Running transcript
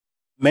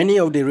Many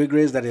of the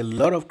regrets that a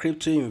lot of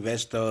crypto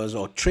investors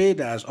or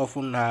traders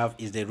often have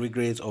is the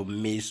regrets of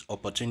missed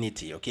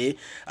opportunity. Okay,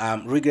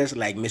 regrets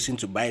like missing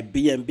to buy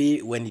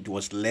BNB when it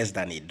was less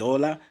than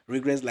 $1.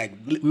 Regrets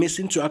like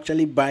missing to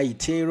actually buy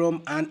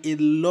Ethereum and a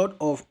lot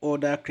of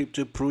other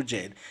crypto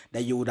projects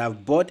that you would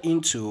have bought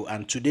into,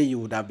 and today you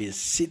would have been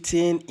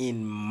sitting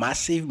in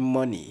massive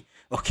money.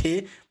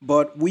 Okay,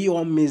 but we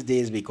all miss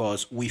this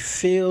because we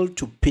fail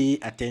to pay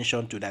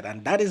attention to that,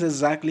 and that is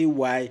exactly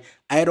why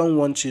I don't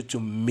want you to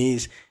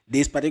miss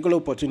this particular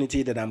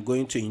opportunity that I'm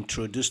going to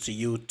introduce to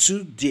you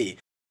today.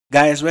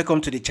 Guys, welcome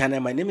to the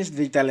channel. My name is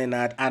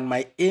𝗕𝗲𝗙, and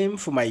my aim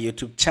for my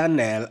YouTube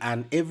channel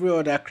and every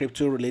other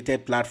crypto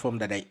related platform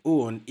that I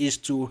own is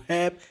to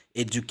help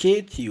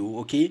educate you,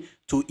 okay,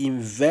 to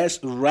invest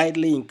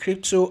rightly in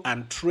crypto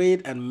and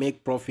trade and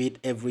make profit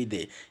every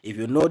day. If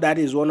you know that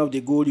is one of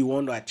the goals you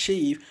want to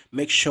achieve,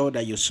 make sure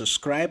that you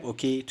subscribe,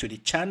 okay, to the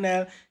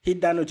channel, hit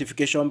that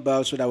notification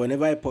bell so that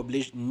whenever I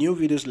publish new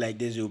videos like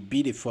this, you'll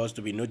be the first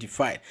to be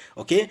notified,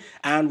 okay.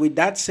 And with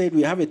that said,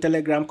 we have a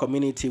Telegram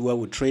community where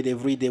we trade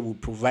every day. We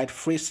provide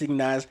free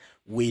signals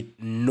with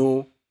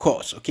no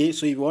cost, okay.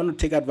 So if you want to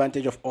take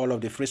advantage of all of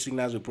the free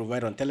signals we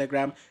provide on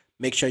Telegram,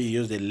 make sure you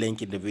use the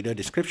link in the video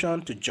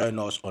description to join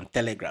us on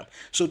Telegram.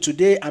 So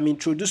today I'm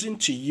introducing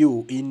to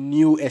you a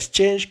new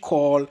exchange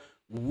called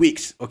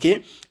WEEX,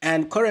 okay.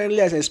 And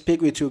currently, as I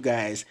speak with you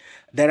guys,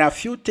 there are a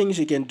few things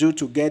you can do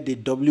to get the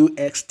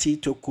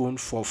WXT token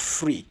for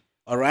free.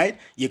 All right,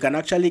 you can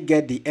actually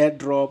get the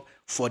airdrop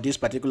for this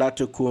particular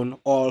token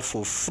all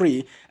for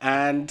free,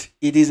 and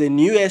it is a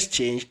new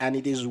exchange and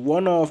it is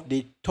one of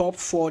the top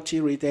 40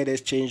 rated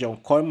exchange on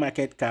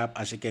CoinMarketCap,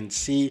 as you can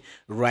see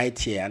right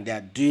here, and they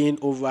are doing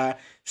over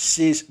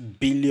 6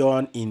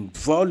 billion in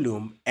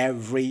volume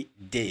every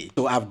day.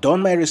 So I've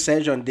done my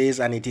research on this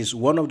and it is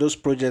one of those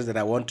projects that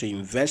I want to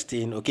invest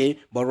in, okay.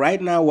 But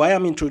right now, why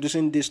I'm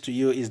introducing this to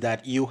you is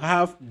that you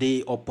have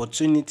the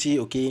opportunity,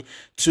 okay,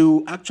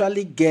 to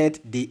actually get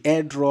the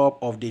airdrop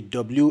of the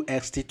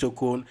WXT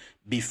token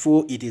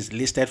before it is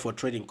listed for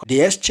trading.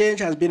 The exchange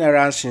has been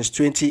around since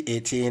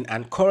 2018,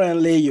 and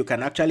currently you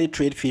can actually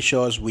trade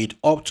futures with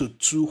up to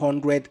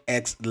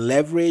 200x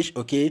leverage,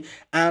 okay,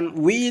 and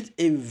with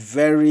a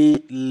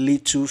very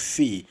little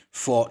fee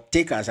for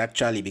takers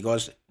actually,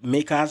 because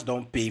makers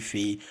don't pay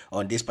fee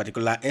on this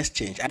particular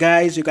exchange.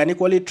 Guys, you can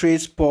equally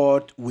trade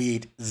spot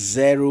with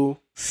zero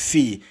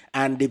fee,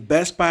 and the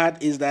best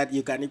part is that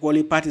you can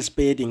equally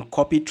participate in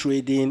copy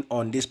trading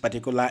on this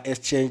particular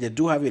exchange. They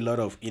do have a lot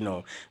of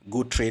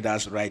good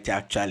traders right here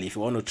actually, if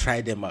you want to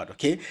try them out,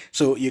 okay.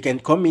 So you can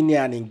come in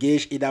here and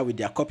engage either with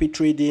their copy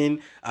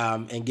trading,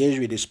 engage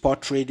with the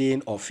spot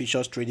trading or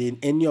futures trading,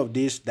 any of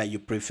this that you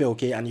prefer,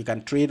 okay, and you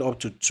can trade up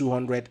to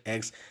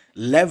 200x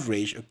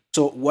leverage.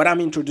 So what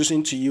I'm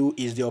introducing to you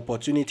is the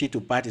opportunity to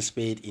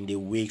participate in the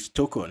WEEX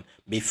token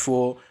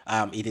before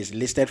it is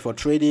listed for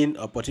trading,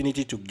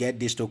 opportunity to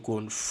get this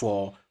token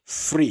for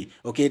free,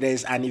 okay. There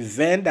is an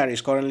event that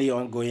is currently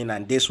ongoing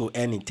and this will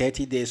end in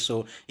 30 days,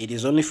 so it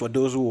is only for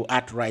those who are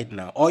at right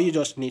now. All you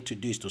just need to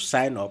do is to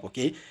sign up,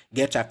 okay,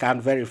 get your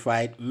account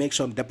verified, make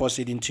some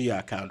deposit into your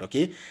account,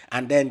 okay,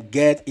 and then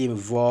get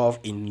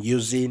involved in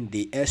using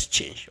the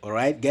exchange. All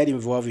right, get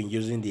involved in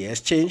using the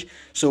exchange.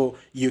 So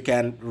you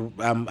can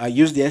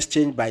use the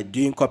exchange by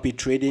doing copy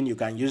trading. You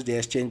can use the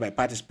exchange by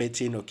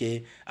participating,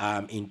 okay,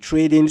 in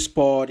trading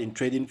spot, in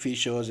trading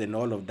futures and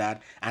all of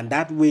that, and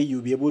that way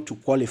you'll be able to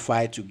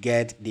qualify to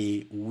get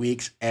the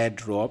WEEX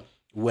airdrop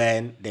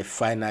when they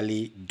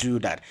finally do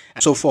that.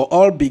 So for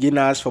all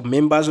beginners, for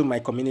members of my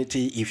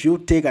community, if you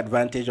take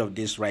advantage of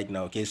this right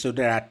now, okay, so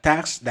there are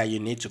tasks that you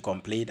need to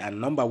complete, and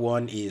number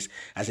one is,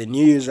 as a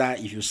new user,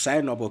 if you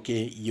sign up,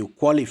 okay, you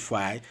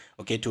qualify,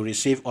 okay, to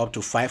receive up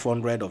to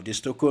 500 of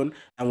this token.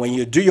 And when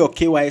you do your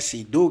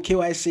KYC, though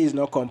KYC is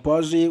not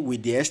compulsory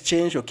with the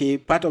exchange, okay,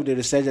 part of the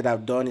research that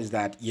I've done is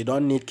that you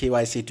don't need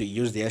KYC to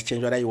use the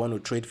exchange. Whether you want to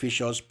trade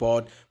futures,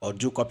 spot or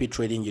do copy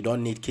trading, you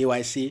don't need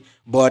KYC.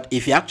 But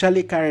if you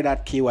actually carry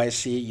that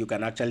KYC, you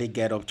can actually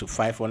get up to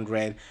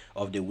 500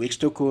 of the WEEX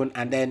token.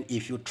 And then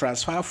if you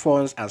transfer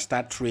funds and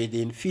start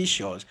trading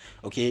futures,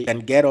 okay, you can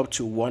get up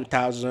to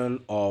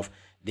 1000 of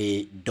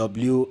the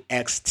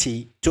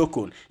WXT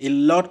token. A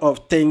lot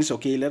of things,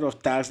 okay, a lot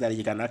of tasks that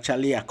you can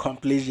actually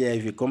accomplish here.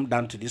 If you come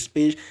down to this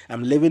page,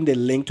 I'm leaving the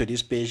link to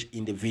this page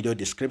in the video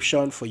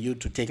description for you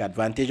to take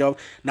advantage of.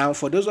 Now,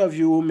 for those of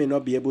you who may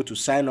not be able to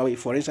sign up,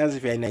 for instance,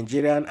 if you're a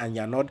Nigerian and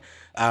you're not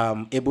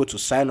able to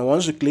sign up,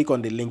 once you click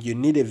on the link, you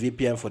need a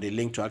VPN for the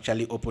link to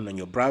actually open on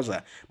your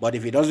browser. But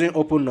if it doesn't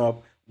open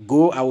up,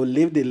 I will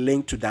leave the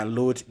link to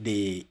download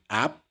the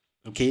app,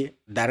 okay,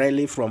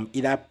 directly from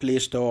either Play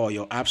Store or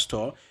your App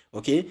Store,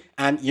 okay,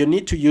 and you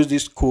need to use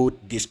this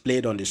code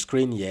displayed on the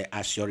screen here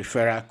as your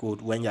referral code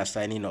when you're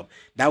signing up.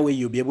 That way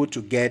you'll be able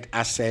to get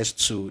access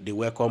to the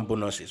welcome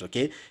bonuses,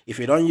 okay. If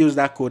you don't use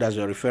that code as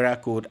your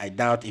referral code, I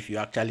doubt if you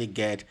actually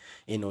get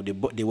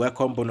the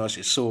welcome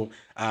bonuses. So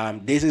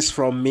this is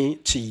from me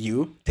to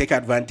you. Take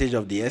advantage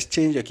of the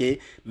exchange, okay,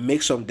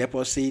 make some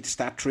deposits,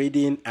 start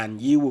trading,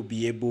 and you will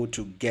be able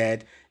to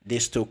get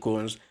these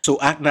tokens. So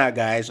act now,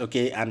 guys,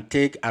 okay, and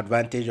take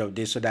advantage of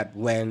this so that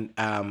when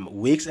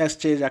WEEX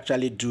Exchange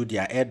actually do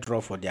their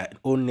airdrop for their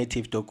own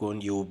native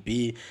token, you'll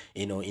be,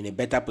 you know, in a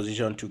better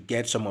position to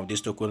get some of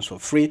these tokens for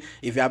free.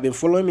 If you have been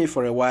following me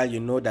for a while, you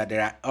know that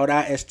there are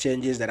other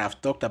exchanges that have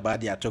talked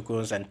about their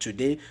tokens, and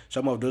today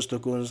some of those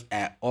tokens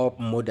are up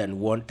more than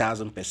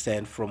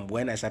 1000% from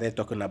when I started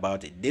talking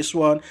about it. This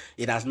one,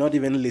 it has not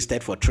even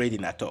listed for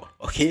trading at all.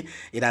 Okay,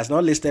 it has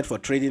not listed for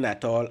trading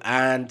at all,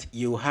 and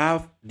you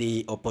have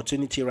the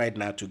opportunity right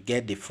now to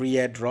get the free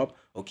airdrop.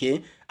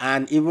 Okay,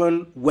 and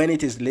even when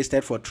it is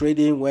listed for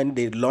trading, when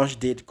the launch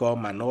date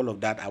come and all of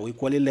that, I will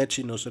equally let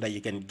you know so that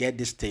you can get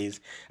these things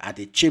at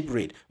a cheap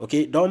rate.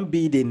 Okay, don't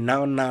be the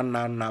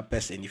now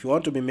person. If you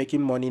want to be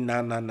making money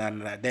now,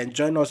 then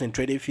join us in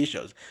trading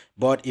futures.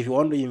 But if you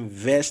want to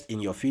invest in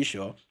your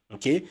future,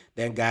 okay,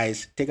 then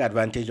guys, take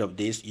advantage of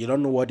this. You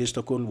don't know what this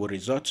token will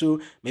result to.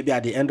 Maybe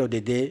at the end of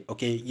the day,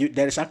 okay,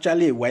 there is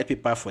actually a white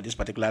paper for this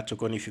particular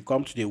token. If you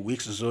come to the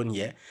WEEX zone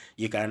here,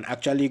 you can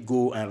actually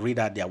go and read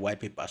out their white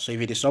paper. So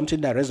if it is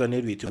something that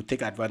resonates with you,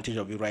 take advantage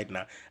of it right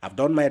now. I've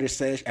done my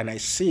research and I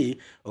see,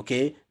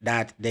 okay,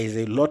 that there is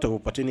a lot of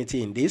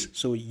opportunity in this.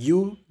 So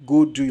you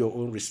go do your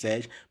own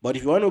research. But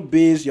if you want to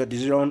base your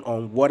decision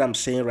on what I'm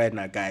saying right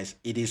now, guys,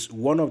 it is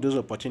one of those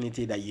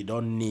opportunities that you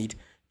don't need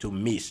to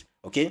miss.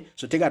 Okay,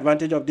 so take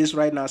advantage of this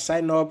right now.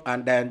 Sign up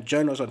and then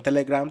join us on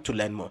Telegram to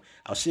learn more.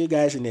 I'll see you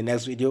guys in the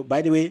next video.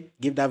 By the way,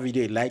 give that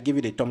video a like, give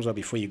it a thumbs up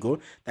before you go.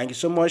 Thank you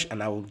so much,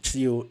 and I will see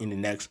you in the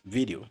next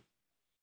video.